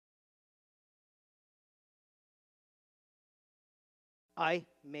I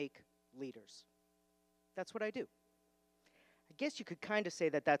make leaders. That's what I do. I guess you could kind of say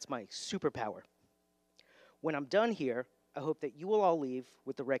that that's my superpower. When I'm done here, I hope that you will all leave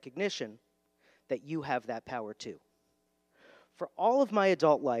with the recognition that you have that power too. For all of my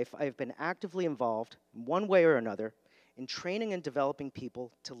adult life, I have been actively involved, in one way or another, in training and developing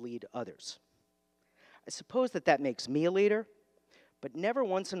people to lead others. I suppose that makes me a leader, but never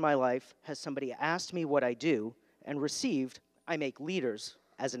once in my life has somebody asked me what I do and received, "I make leaders,"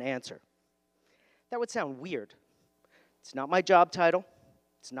 as an answer. That would sound weird. It's not my job title,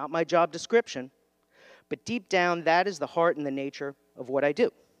 it's not my job description, but deep down, that is the heart and the nature of what I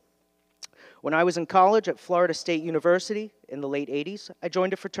do. When I was in college at Florida State University in the late 80s, I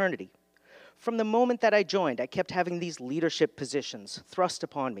joined a fraternity. From the moment that I joined, I kept having these leadership positions thrust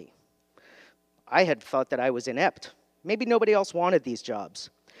upon me. I had thought that I was inept. Maybe nobody else wanted these jobs.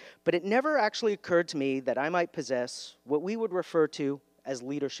 But it never actually occurred to me that I might possess what we would refer to as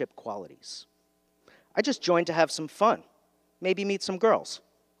leadership qualities. I just joined to have some fun, maybe meet some girls.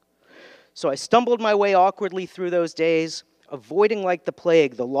 So I stumbled my way awkwardly through those days, avoiding like the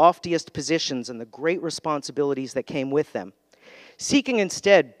plague the loftiest positions and the great responsibilities that came with them, seeking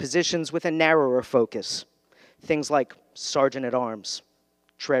instead positions with a narrower focus, things like sergeant at arms,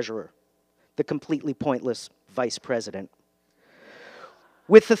 treasurer, the completely pointless vice president,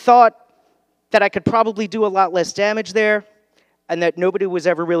 with the thought that I could probably do a lot less damage there and that nobody was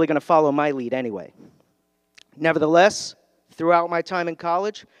ever really going to follow my lead anyway. Nevertheless, throughout my time in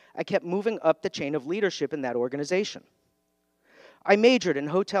college, I kept moving up the chain of leadership in that organization. I majored in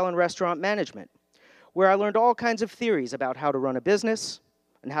hotel and restaurant management, where I learned all kinds of theories about how to run a business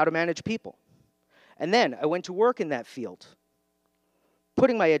and how to manage people. And then I went to work in that field,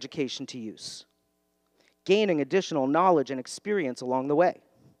 putting my education to use, gaining additional knowledge and experience along the way,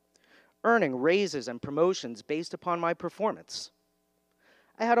 earning raises and promotions based upon my performance.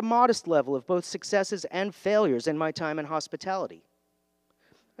 I had a modest level of both successes and failures in my time in hospitality.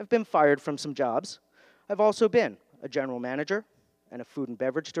 I've been fired from some jobs. I've also been a general manager and a food and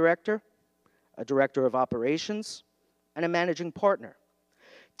beverage director, a director of operations, and a managing partner.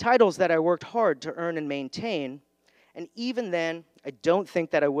 Titles that I worked hard to earn and maintain, and even then, I don't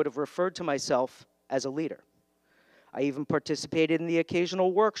think that I would have referred to myself as a leader. I even participated in the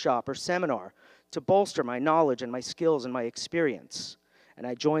occasional workshop or seminar to bolster my knowledge and my skills and my experience. And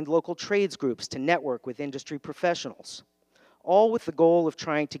I joined local trades groups to network with industry professionals, all with the goal of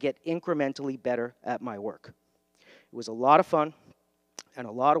trying to get incrementally better at my work. It was a lot of fun and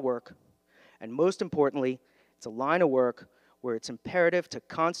a lot of work, and most importantly, it's a line of work where it's imperative to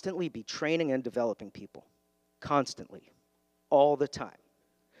constantly be training and developing people. Constantly. All the time.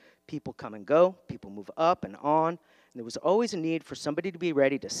 People come and go, people move up and on, and there was always a need for somebody to be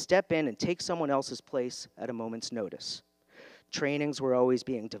ready to step in and take someone else's place at a moment's notice. Trainings were always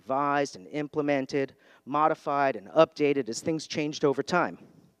being devised and implemented, modified and updated as things changed over time.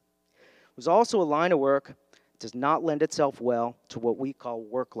 It was also a line of work that does not lend itself well to what we call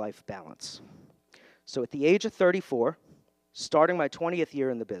work-life balance. So at the age of 34, starting my 20th year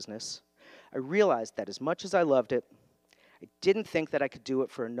in the business, I realized that as much as I loved it, I didn't think that I could do it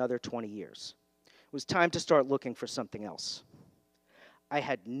for another 20 years. It was time to start looking for something else. I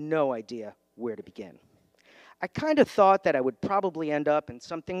had no idea where to begin. I kind of thought that I would probably end up in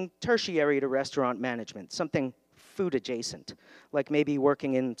something tertiary to restaurant management, something food adjacent, like maybe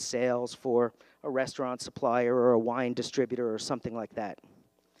working in sales for a restaurant supplier or a wine distributor or something like that.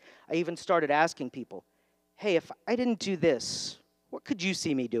 I even started asking people, hey, if I didn't do this, what could you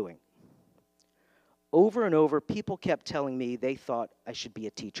see me doing? Over and over, people kept telling me they thought I should be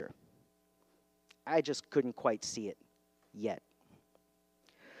a teacher. I just couldn't quite see it yet.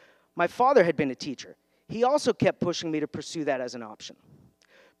 My father had been a teacher. He also kept pushing me to pursue that as an option.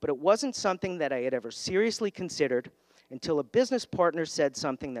 But it wasn't something that I had ever seriously considered until a business partner said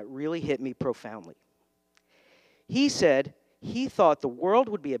something that really hit me profoundly. He said he thought the world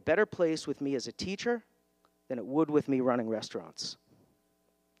would be a better place with me as a teacher than it would with me running restaurants.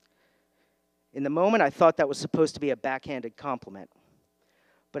 In the moment, I thought that was supposed to be a backhanded compliment.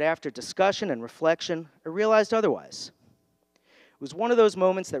 But after discussion and reflection, I realized otherwise. It was one of those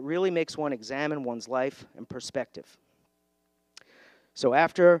moments that really makes one examine one's life and perspective. So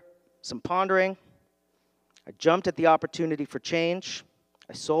after some pondering, I jumped at the opportunity for change,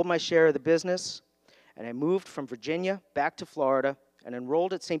 I sold my share of the business, and I moved from Virginia back to Florida and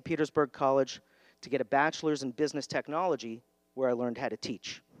enrolled at St. Petersburg College to get a bachelor's in business technology where I learned how to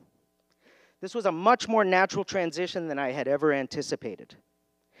teach. This was a much more natural transition than I had ever anticipated.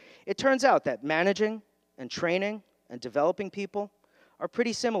 It turns out that managing and training and developing people are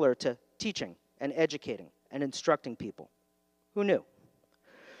pretty similar to teaching and educating and instructing people. Who knew?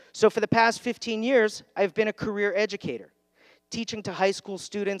 So for the past 15 years, I've been a career educator, teaching to high school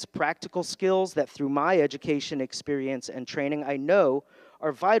students practical skills that through my education experience and training I know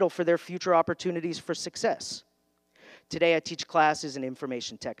are vital for their future opportunities for success. Today I teach classes in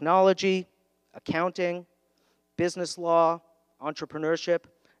information technology, accounting, business law, entrepreneurship,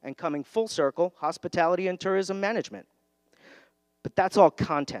 and coming full circle, hospitality and tourism management. But that's all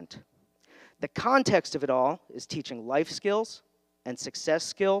content. The context of it all is teaching life skills and success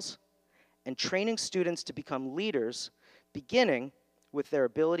skills and training students to become leaders, beginning with their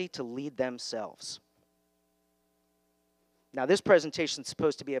ability to lead themselves. Now, this presentation is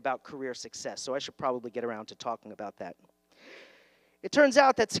supposed to be about career success, so I should probably get around to talking about that. It turns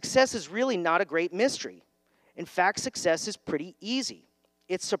out that success is really not a great mystery. In fact, success is pretty easy.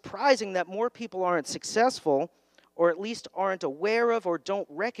 It's surprising that more people aren't successful, or at least aren't aware of or don't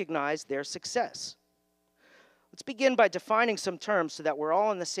recognize their success. Let's begin by defining some terms so that we're all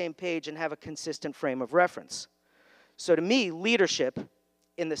on the same page and have a consistent frame of reference. So to me, leadership,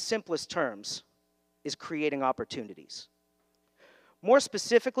 in the simplest terms, is creating opportunities. More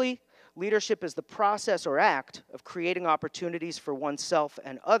specifically, leadership is the process or act of creating opportunities for oneself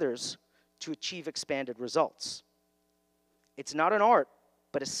and others to achieve expanded results. It's not an art,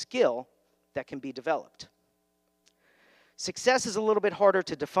 but a skill that can be developed. Success is a little bit harder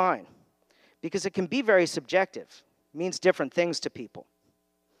to define because it can be very subjective. It means different things to people.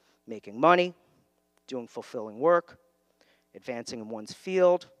 Making money, doing fulfilling work, advancing in one's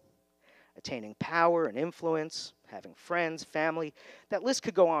field, attaining power and influence, having friends, family. That list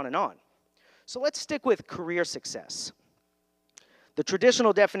could go on and on. So let's stick with career success. The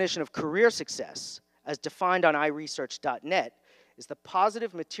traditional definition of career success, as defined on iResearch.net, is the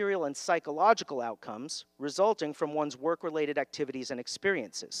positive material and psychological outcomes resulting from one's work-related activities and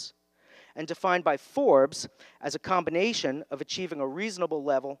experiences, and defined by Forbes as a combination of achieving a reasonable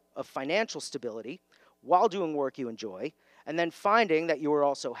level of financial stability while doing work you enjoy, and then finding that you are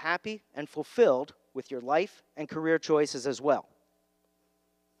also happy and fulfilled with your life and career choices as well.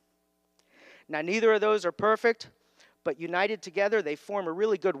 Now, neither of those are perfect, but united together, they form a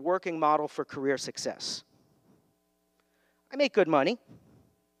really good working model for career success. I make good money,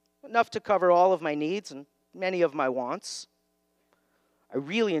 enough to cover all of my needs and many of my wants. I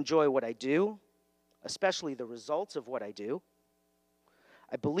really enjoy what I do, especially the results of what I do.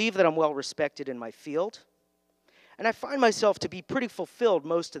 I believe that I'm well respected in my field, and I find myself to be pretty fulfilled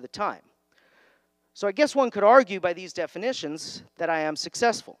most of the time. So I guess one could argue by these definitions that I am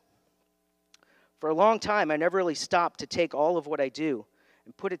successful. For a long time, I never really stopped to take all of what I do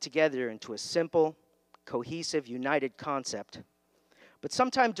and put it together into a simple, cohesive, united concept. But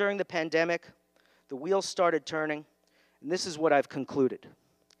sometime during the pandemic, the wheels started turning, and this is what I've concluded.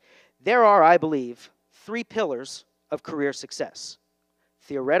 There are, I believe, 3 pillars of career success: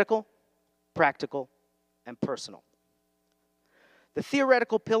 theoretical, practical, and personal. The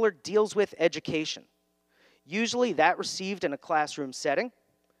theoretical pillar deals with education, usually that received in a classroom setting,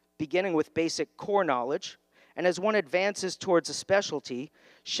 beginning with basic core knowledge, and as one advances towards a specialty,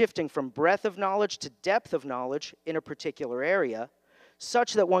 shifting from breadth of knowledge to depth of knowledge in a particular area,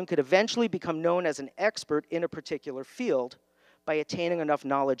 such that one could eventually become known as an expert in a particular field by attaining enough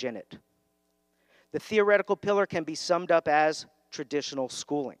knowledge in it. The theoretical pillar can be summed up as traditional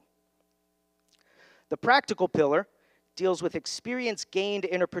schooling. The practical pillar deals with experience gained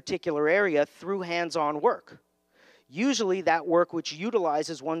in a particular area through hands-on work, usually that work which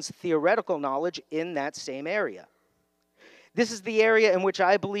utilizes one's theoretical knowledge in that same area. This is the area in which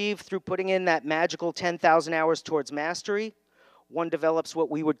I believe through putting in that magical 10,000 hours towards mastery, one develops what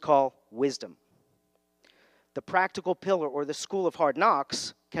we would call wisdom. The practical pillar, or the school of hard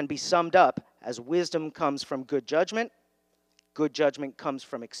knocks, can be summed up as wisdom comes from good judgment comes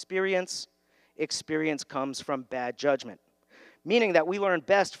from experience comes from bad judgment, meaning that we learn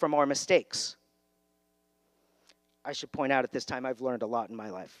best from our mistakes. I should point out at this time I've learned a lot in my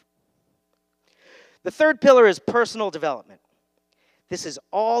life. The third pillar is personal development. This is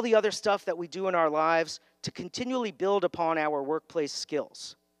all the other stuff that we do in our lives to continually build upon our workplace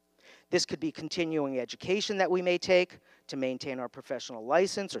skills. This could be continuing education that we may take to maintain our professional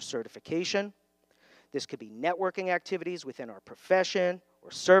license or certification. This could be networking activities within our profession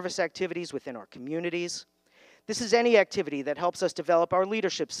or service activities within our communities. This is any activity that helps us develop our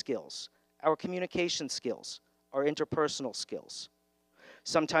leadership skills, our communication skills, our interpersonal skills.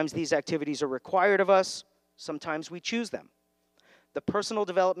 Sometimes these activities are required of us, sometimes we choose them. The personal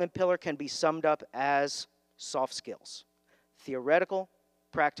development pillar can be summed up as soft skills: theoretical,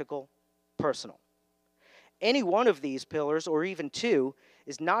 practical, personal. Any one of these pillars, or even 2,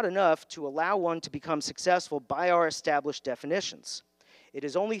 is not enough to allow one to become successful by our established definitions. It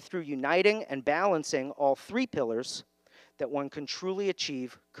is only through uniting and balancing all three pillars that one can truly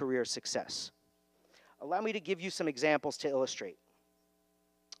achieve career success. Allow me to give you some examples to illustrate.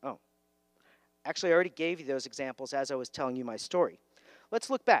 Oh, actually I already gave you those examples as I was telling you my story. Let's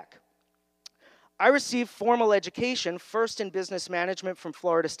look back. I received formal education first in business management from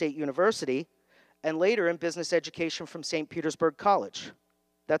Florida State University and later in business education from St. Petersburg College.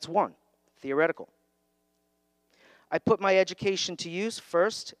 That's one, theoretical. I put my education to use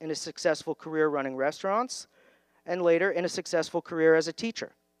first in a successful career running restaurants and later in a successful career as a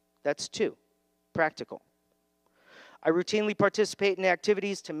teacher. That's two, practical. I routinely participate in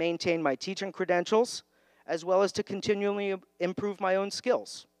activities to maintain my teaching credentials as well as to continually improve my own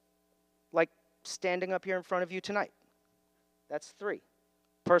skills, like standing up here in front of you tonight. That's three,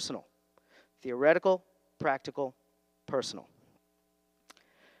 personal. Theoretical, practical, personal.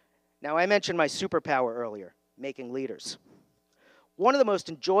 Now, I mentioned my superpower earlier, making leaders. One of the most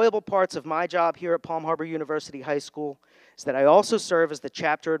enjoyable parts of my job here at Palm Harbor University High School is that I also serve as the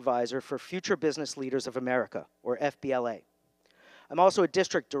chapter advisor for Future Business Leaders of America, or FBLA. I'm also a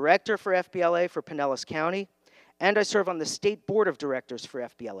district director for FBLA for Pinellas County, and I serve on the state board of directors for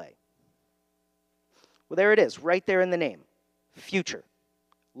FBLA. Well, there it is, right there in the name, future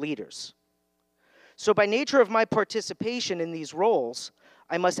leaders. So by nature of my participation in these roles,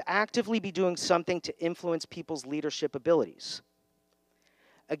 I must actively be doing something to influence people's leadership abilities.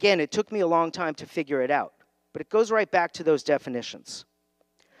 Again, it took me a long time to figure it out, but it goes right back to those definitions.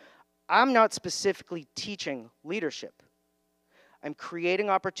 I'm not specifically teaching leadership. I'm creating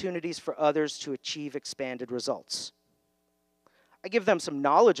opportunities for others to achieve expanded results. I give them some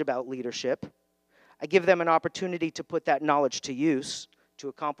knowledge about leadership. I give them an opportunity to put that knowledge to use to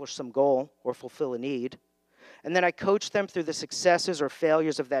accomplish some goal or fulfill a need. And then I coach them through the successes or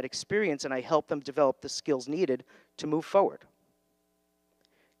failures of that experience, and I help them develop the skills needed to move forward.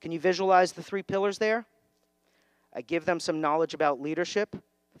 Can you visualize the three pillars there? I give them some knowledge about leadership,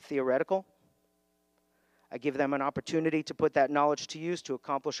 theoretical. I give them an opportunity to put that knowledge to use to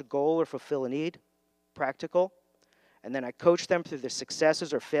accomplish a goal or fulfill a need, practical. And then I coach them through the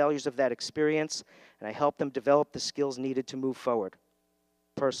successes or failures of that experience, and I help them develop the skills needed to move forward,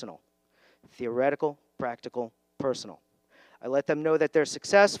 personal. Theoretical, practical, personal. I let them know that they're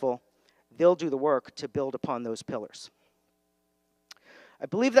successful. They'll do the work to build upon those pillars. I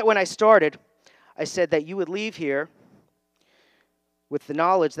believe that when I started, I said that you would leave here with the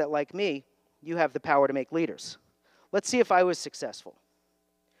knowledge that, like me, you have the power to make leaders. Let's see if I was successful.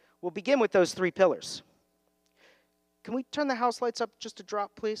 We'll begin with those three pillars. Can we turn the house lights up just a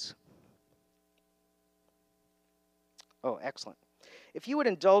drop, please? Oh, excellent. If you would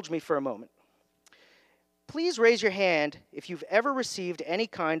indulge me for a moment, please raise your hand if you've ever received any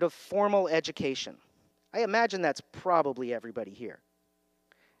kind of formal education. I imagine that's probably everybody here.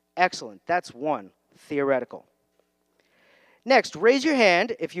 Excellent, that's one, theoretical. Next, raise your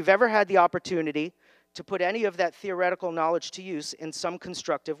hand if you've ever had the opportunity to put any of that theoretical knowledge to use in some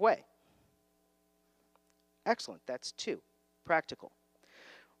constructive way. Excellent, that's two, practical.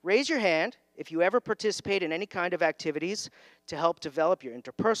 Raise your hand if you ever participate in any kind of activities to help develop your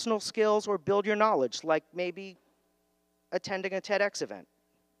interpersonal skills or build your knowledge, like maybe attending a TEDx event.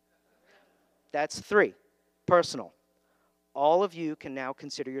 That's three, personal. All of you can now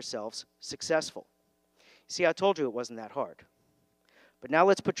consider yourselves successful. See, I told you it wasn't that hard. But now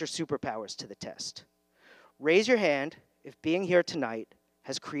let's put your superpowers to the test. Raise your hand if being here tonight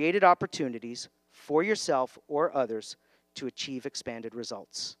has created opportunities for yourself or others to achieve expanded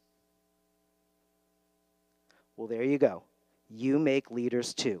results. Well, there you go. You make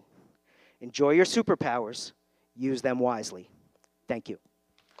leaders too. Enjoy your superpowers. Use them wisely. Thank you.